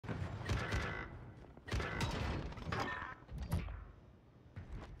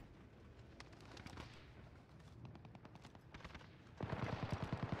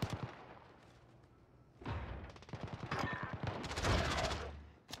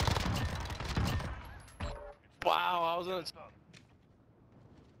was gonna.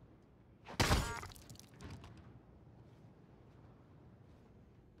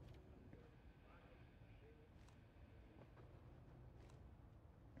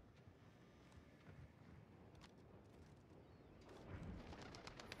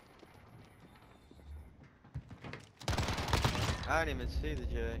 I didn't even see the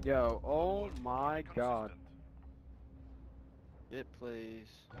J. Yo, oh my god. Jet, please.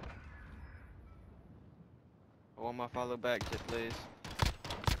 I want my follow back, Jet, please.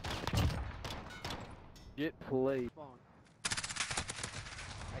 Jet, please. I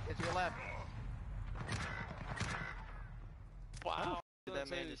get to your left. Wow. Did that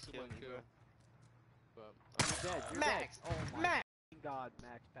man just kill me, bro? But You're dead. You're Max! dead. Oh my Max! god,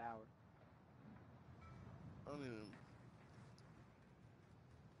 max power. I don't even.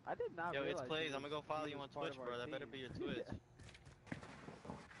 I did not Yo, realize it's plays. he I'm gonna go was- follow he you was on part Twitch, of bro. our That better team. be your Twitch.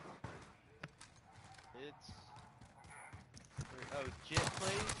 It's. Oh, Jet,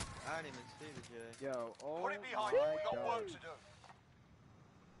 please. I didn't even see the J. Yo, oh Put it behind my you, we got god. work to do.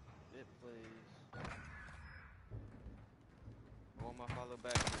 Jet, please. I want my follow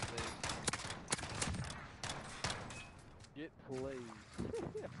back, Jet, please. Jet, please.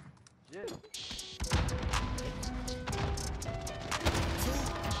 Jet.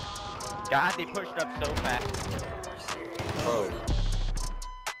 God, they pushed up so fast. Oh.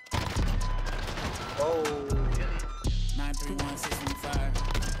 Oh. 931 615.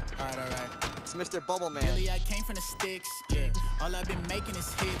 Alright. It's Mr. Bubble Man. Really, I came from the sticks, yeah. All I've been making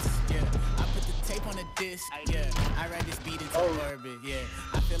is hits, yeah. I put the tape on the disc, yeah. I ride this beat into orbit, yeah.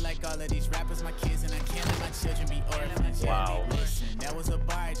 I feel like all of these rappers my kids, and I can't let my children be orphans, yeah. Wow. Listen, that was a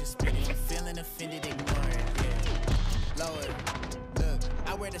bar, I just spit it. You feeling offended, ignore it, yeah. Lower it. Look,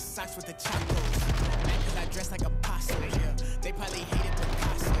 I wear the socks with the chacos. Man, cause I dress like a apostle, yeah. They probably hated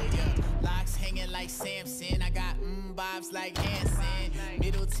Picasso, yeah. Locks hanging like Samson. I got bobs like Hanson.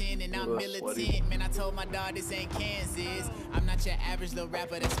 Middleton and I'm militant. Man, I told my dog this ain't Kansas. I'm not your average little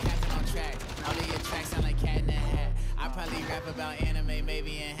rapper that's capping on track. All of your tracks sound like Cat in the Hat. I probably rap about anime,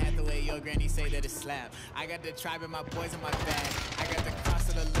 maybe in Hathaway. Your granny say that it's slap. I got the tribe and my boys in my back. I got the cross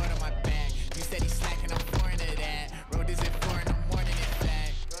of the Lord on my back. You said he's slacking, I'm foreign to that. Road is at 4 in the morning, in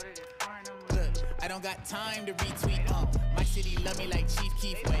fact. Look, I don't got time to retweet, My city love me like Chief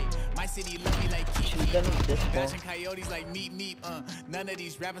Keef, wait. My city love me like Keef Keef. Dodging coyotes like meep, None of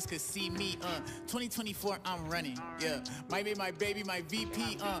these rappers could see me, 2024, I'm running, yeah. Might be my baby, my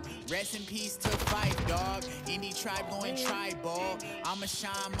VP, Rest in peace to fight, dog. Any tribe going tribal. I'ma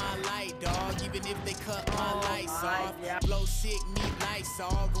shine my light, dog. Even if they cut my lights off. Blow sick, need lights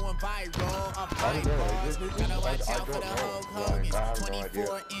all going viral. Off my balls. Gotta watch out for the Hogans.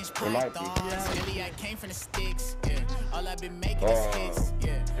 24-inch pythons. Really, I came from the sticks, yeah. All I've been making is hits,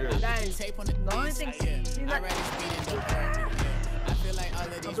 yeah. I put the tape on the disc, yeah. I ride this beat in the orbit, yeah. I feel like all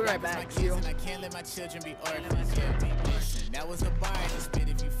of these rappers my kids, and I can't let my children be orphans, yeah. Listen, that was a bar I just spit.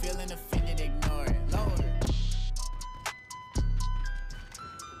 If you feeling offended, ignore it. Lower.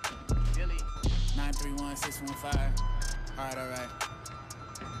 Billy. 931 615. Alright.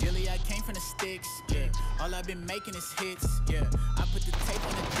 Really, I came from the sticks, yeah. All I've been making is hits, yeah. I put the tape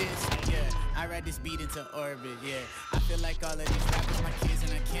on the disc, yeah. I ride this beat into orbit, yeah. I feel like all of these rappers my kids,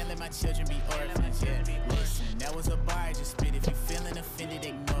 and I can't let my children be orphans, yeah. Listen, that was a bar I just spit. If you feeling offended,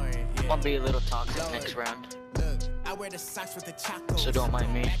 ignore it, yeah. I'll be a little toxic next round. Look, I wear the socks with the chacos. So don't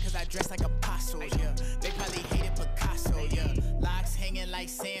mind me. Cause I dress like apostles, yeah. They probably hated Picasso, yeah. Locks hanging like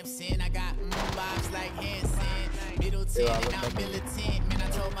Samson. I got bobs like Hanson. Middleton and I'm militant. Man, I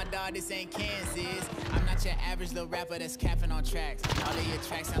told my dog this ain't Kansas. I'm not your average little rapper that's capping on tracks. All of your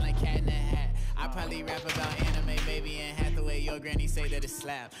tracks sound like Cat in the Hat. I probably rap about anime, maybe in Hathaway. Your granny say that it's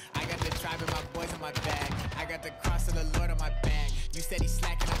slap. I got the tribe and my boys on my back. I got the cross of the Lord on my back. You said he's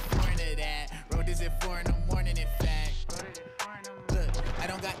slacking, I'm foreign to that. Road is at 4 in the morning, in fact. Look, I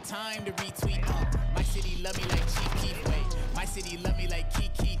don't got time to retweet, My city love me like Chief Keef, wait. My city love me like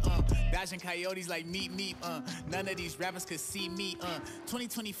Kiki, Dodging coyotes like meep, None of these rappers could see me,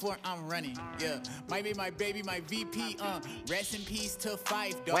 2024, I'm running, yeah. Might be my baby, my VP, Rest in peace to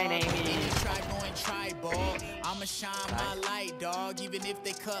Fife, dog. Any tribe going tribal. I'ma shine my light, dog. Even if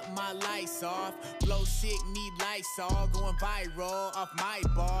they cut my lights off. Blow sick, need lights all going viral off my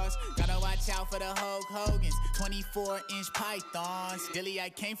bars. Gotta watch out for the Hogans. 24-inch pythons. Dilly, I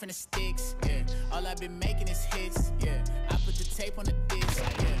came from the sticks, yeah. All I've been making is hits, yeah. I put the tape on the disc,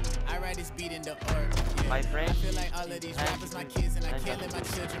 yeah. I ride this beat in the orbit, yeah. My friend, I feel like all of these rappers my kids, and I can't let my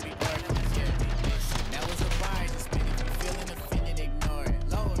children be orphans, yeah. Listen, that was a bar I just spit. If you feeling offended, ignore it.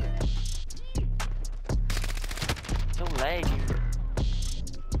 Lower. So laggy.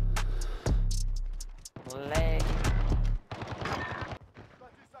 Laggy.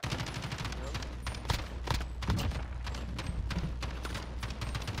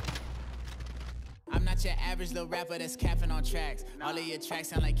 not your average little rapper that's capping on tracks. All of your tracks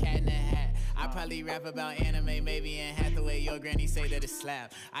sound like Cat in the Hat. I probably rap about anime, maybe in Hathaway. Your granny say that it's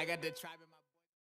slap. I got the tribe in my